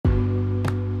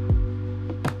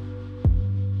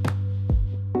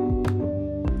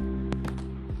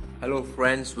Hello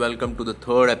friends, welcome to the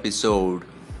third episode.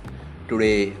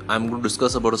 Today I'm going to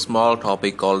discuss about a small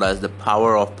topic called as the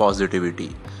power of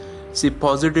positivity. See,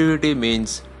 positivity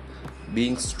means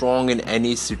being strong in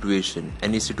any situation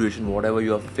whatever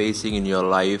you are facing in your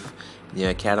life, in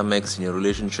your academics, in your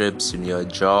relationships, in your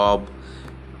job,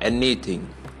 anything.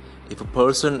 If a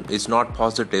person is not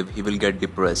positive, he will get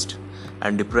depressed.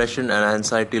 And depression and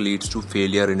anxiety leads to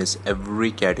failure in his every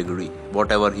category,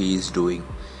 whatever he is doing.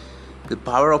 The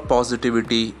power of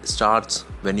positivity starts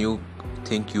when you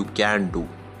think you can do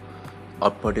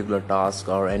a particular task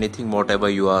or anything, whatever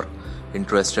you are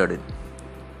interested in.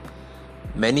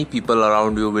 Many people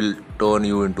around you will turn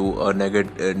you into a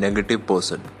negative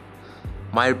person.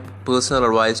 My personal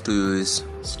advice to you is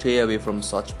stay away from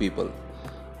such people.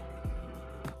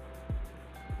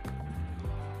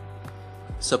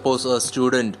 Suppose a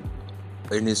student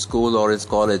in his school or his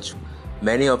college,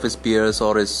 many of his peers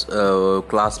or his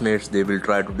classmates, they will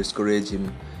try to discourage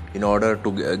him in order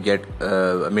to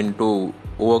to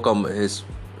overcome his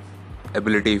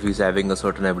ability if he's having a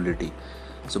certain ability.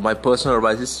 So my personal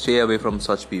advice is stay away from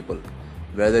such people,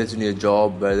 whether it's in your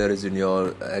job, whether it's in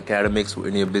your academics,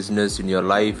 in your business, in your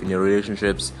life, in your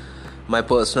relationships. My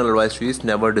personal advice to you is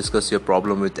never discuss your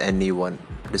problem with anyone.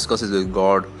 Discuss it with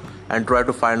God and try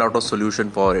to find out a solution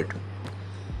for it.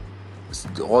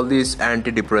 All these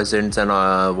antidepressants and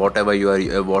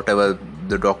whatever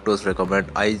the doctors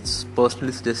recommend, I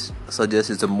personally suggest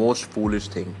is the most foolish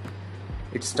thing.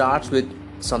 It starts with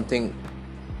something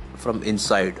from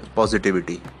inside,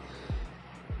 positivity.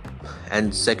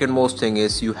 And second most thing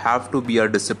is you have to be a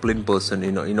disciplined person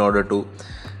in order to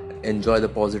enjoy the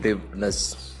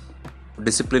positiveness.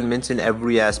 Discipline means in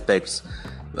every aspects.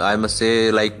 I must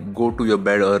say, like, go to your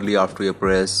bed early after your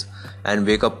prayers and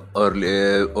wake up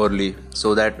early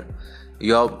so that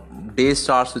your day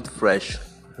starts with fresh.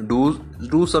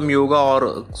 Do some yoga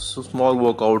or small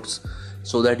workouts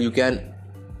so that you can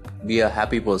be a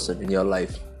happy person in your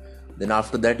life. Then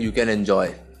after that you can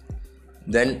enjoy.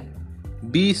 Then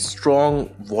be strong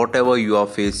whatever you are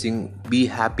facing, be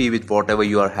happy with whatever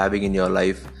you are having in your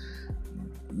life.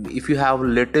 If you have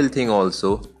little thing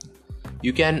also,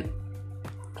 you can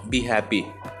be happy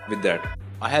with that.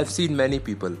 I have seen many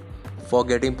people, for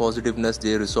getting positiveness,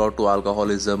 they resort to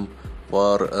alcoholism,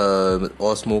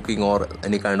 or smoking or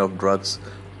any kind of drugs.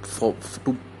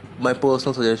 To my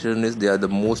personal suggestion is they are the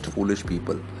most foolish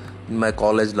people. In my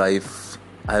college life,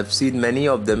 I have seen many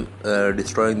of them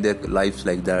destroying their lives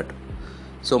like that.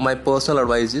 So my personal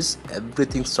advice is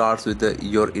everything starts with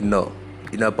your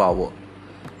inner power.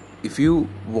 If you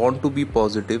want to be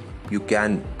positive, you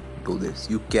can do this.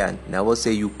 You can never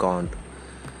say you can't.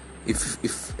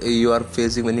 If you are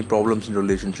facing many problems in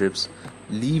relationships,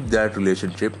 leave that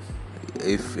relationship.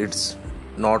 If it's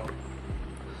not,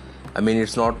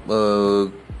 it's not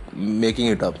making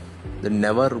it up, then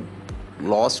never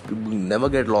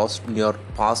get lost in your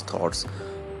past thoughts.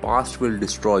 Past will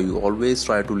destroy you. Always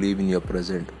try to live in your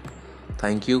present.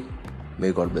 Thank you.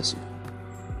 May God bless you.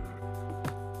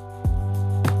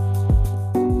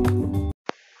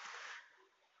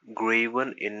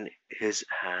 Graven in his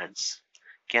hands.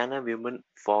 Can a woman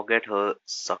forget her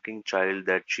sucking child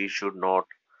that she should not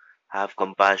have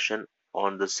compassion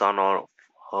on the son of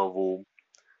her womb?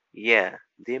 Yea,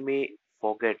 they may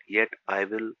forget, yet I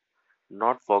will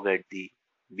not forget thee.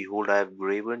 Behold, I have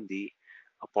graven thee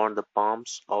upon the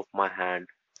palms of my hand.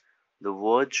 The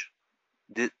verse,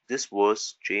 this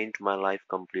verse changed my life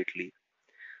completely.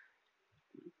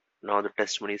 Now the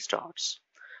testimony starts.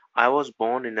 I was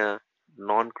born in a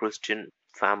non-Christian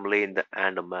family in the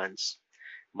Andamans.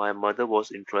 My mother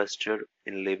was interested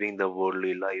in living the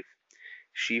worldly life.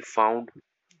 She found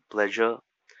pleasure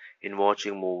in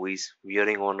watching movies,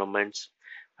 wearing ornaments,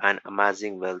 and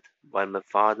amassing wealth, while my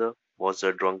father was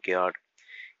a drunkard.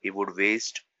 He would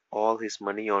waste all his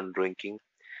money on drinking.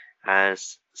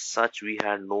 As such, we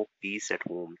had no peace at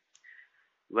home.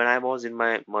 When I was in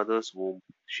my mother's womb,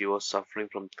 she was suffering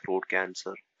from throat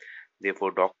cancer.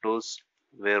 Therefore, doctors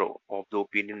were of the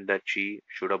opinion that she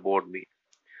should abort me.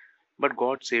 But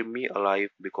God saved me alive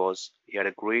because He had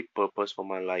a great purpose for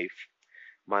my life.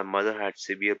 My mother had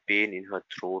severe pain in her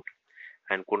throat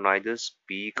and could neither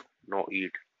speak nor eat.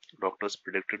 Doctors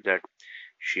predicted that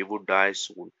she would die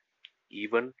soon.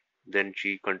 Even then,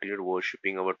 she continued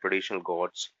worshipping our traditional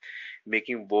gods,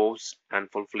 making vows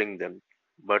and fulfilling them.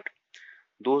 But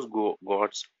those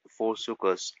gods forsook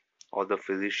us, or the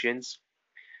physicians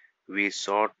we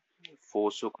sought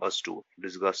forsook us too.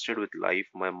 Disgusted with life,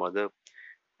 my mother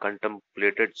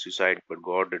contemplated suicide, but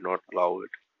God did not allow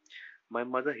it. My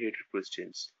mother hated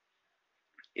Christians.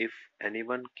 If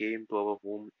anyone came to our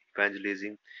home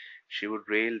evangelizing, she would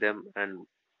rail them and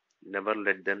never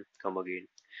let them come again.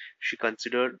 She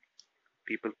considered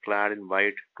people clad in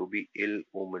white to be ill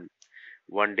omened.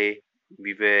 One day,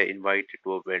 we were invited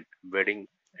to a wedding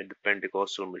at the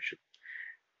Pentecostal mission.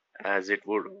 As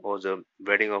was a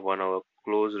wedding of one of our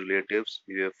close relatives,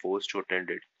 we were forced to attend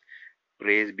it.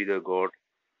 Praise be the God,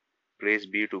 praise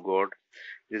be to God.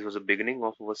 This was the beginning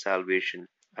of our salvation.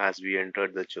 As we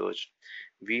entered the church,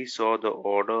 we saw the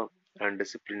order and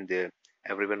discipline there.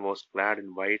 Everyone was clad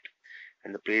in white,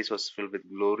 and the place was filled with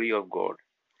glory of God.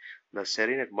 The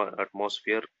serene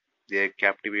atmosphere there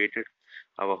captivated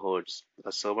our hearts.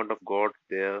 A servant of God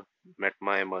there met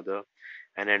my mother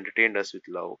and entertained us with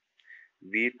love.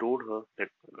 We told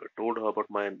her about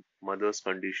my mother's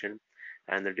condition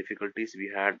and the difficulties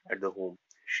we had at the home.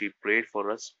 She prayed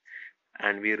for us,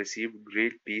 and we received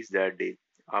great peace that day.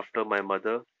 After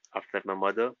that, my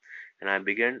mother and I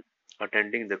began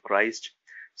attending the Christ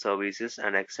services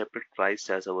and accepted Christ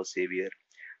as our Savior.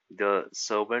 The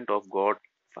servant of God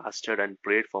fasted and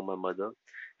prayed for my mother,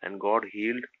 and God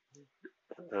healed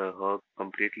her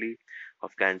completely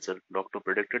of cancer. Doctor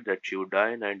predicted that she would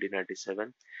die in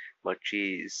 1997, but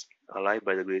she is alive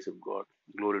by the grace of God.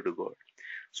 Glory to God.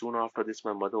 Soon after this,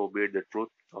 my mother obeyed the truth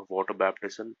of water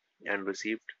baptism and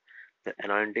received the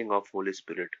anointing of Holy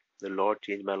Spirit. The Lord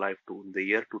changed my life too. In the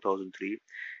year 2003,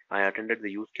 I attended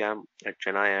the youth camp at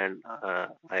Chennai and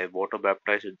I water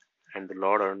baptized, and the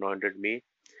Lord anointed me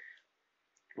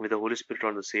with the Holy Spirit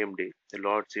on the same day. The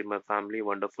Lord saved my family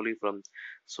wonderfully from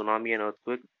tsunami and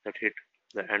earthquake that hit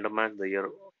the Andaman in the year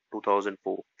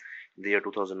 2004. In the year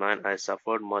 2009, I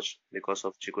suffered much because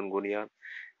of chikungunya.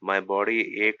 My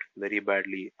body ached very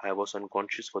badly. I was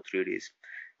unconscious for 3 days.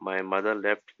 My mother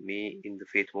left me in the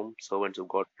faith home. Servants of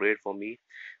God prayed for me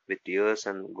with tears,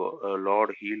 and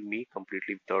Lord healed me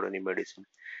completely without any medicine.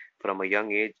 From a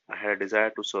young age, I had a desire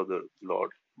to serve the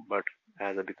Lord, but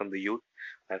as I became the youth,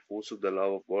 I forsook the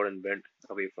love of God and went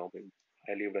away from Him.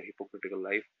 I lived a hypocritical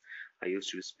life. I used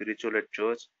to be spiritual at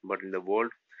church, but in the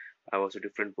world, I was a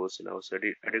different person. I was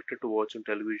addicted to watching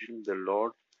television. The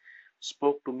Lord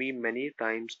spoke to me many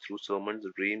times through sermons,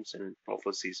 dreams, and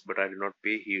prophecies, but I did not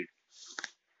pay heed.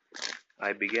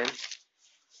 I began.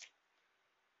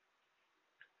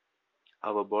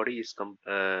 Our body is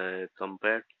compared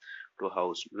to a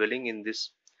house. Dwelling in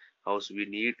this house, we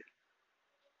need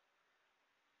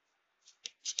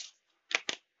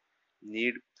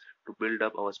to build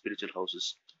up our spiritual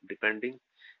houses. Depending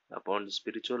upon the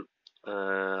spiritual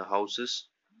houses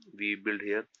we build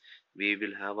here, we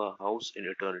will have a house in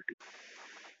eternity.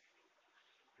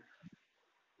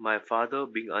 My father,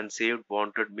 being unsaved,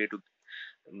 wanted me to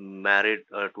marry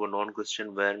to a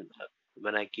non-Christian.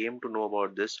 When I came to know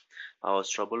about this, I was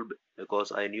troubled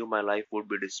because I knew my life would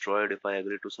be destroyed if I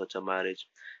agreed to such a marriage.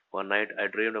 One night, I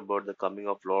dreamed about the coming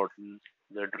of Lord. In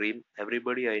the dream,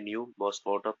 everybody I knew was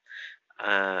caught up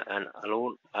and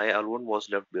I alone was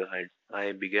left behind.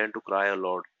 I began to cry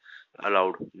aloud.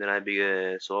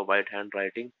 Then saw white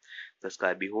handwriting the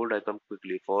sky. Behold, I come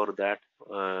quickly. For that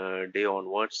day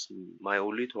onwards, my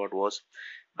only thought was,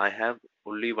 I have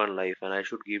only one life, and I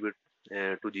should give it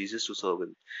to Jesus to serve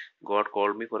Him. God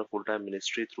called me for a full-time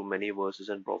ministry through many verses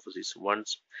and prophecies.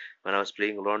 Once, when I was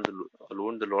praying alone,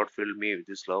 the Lord filled me with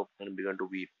His love and began to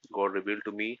weep. God revealed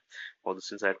to me all the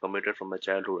sins I had committed from my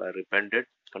childhood. I repented,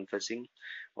 confessing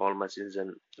all my sins,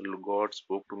 and God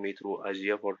spoke to me through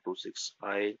Isaiah 42:6.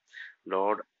 I,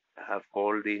 Lord, have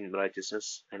called thee in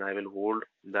righteousness, and I will hold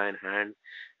thine hand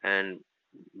and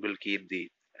will keep thee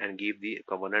and give thee a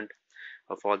covenant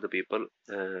of all the people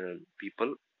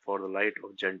for the light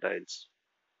of Gentiles.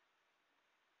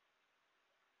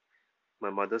 My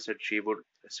mother said she would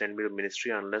send me to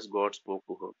ministry unless God spoke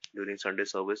to her. During Sunday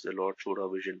service, the Lord showed her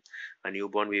vision. A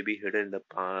newborn baby hidden in the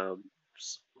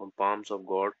palms of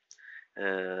God.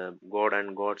 God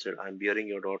and God said, "I am bearing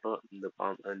your daughter in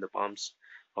the palms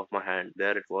of my hand."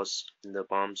 There it was in the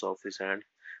palms of His hand.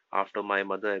 After my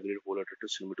mother agreed wholeheartedly to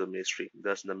send me to ministry.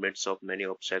 Thus, in the midst of many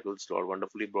obstacles, Lord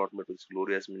wonderfully brought me to His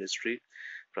glorious ministry.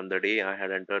 From the day I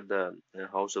had entered the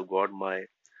house of God, my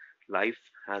life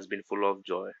has been full of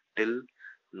joy. Till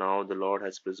now, the Lord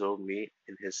has preserved me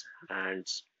in His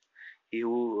hands. He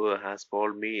who has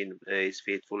called me is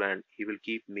faithful, and He will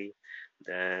keep me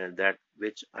that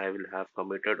which I will have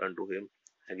committed unto Him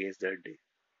against that day.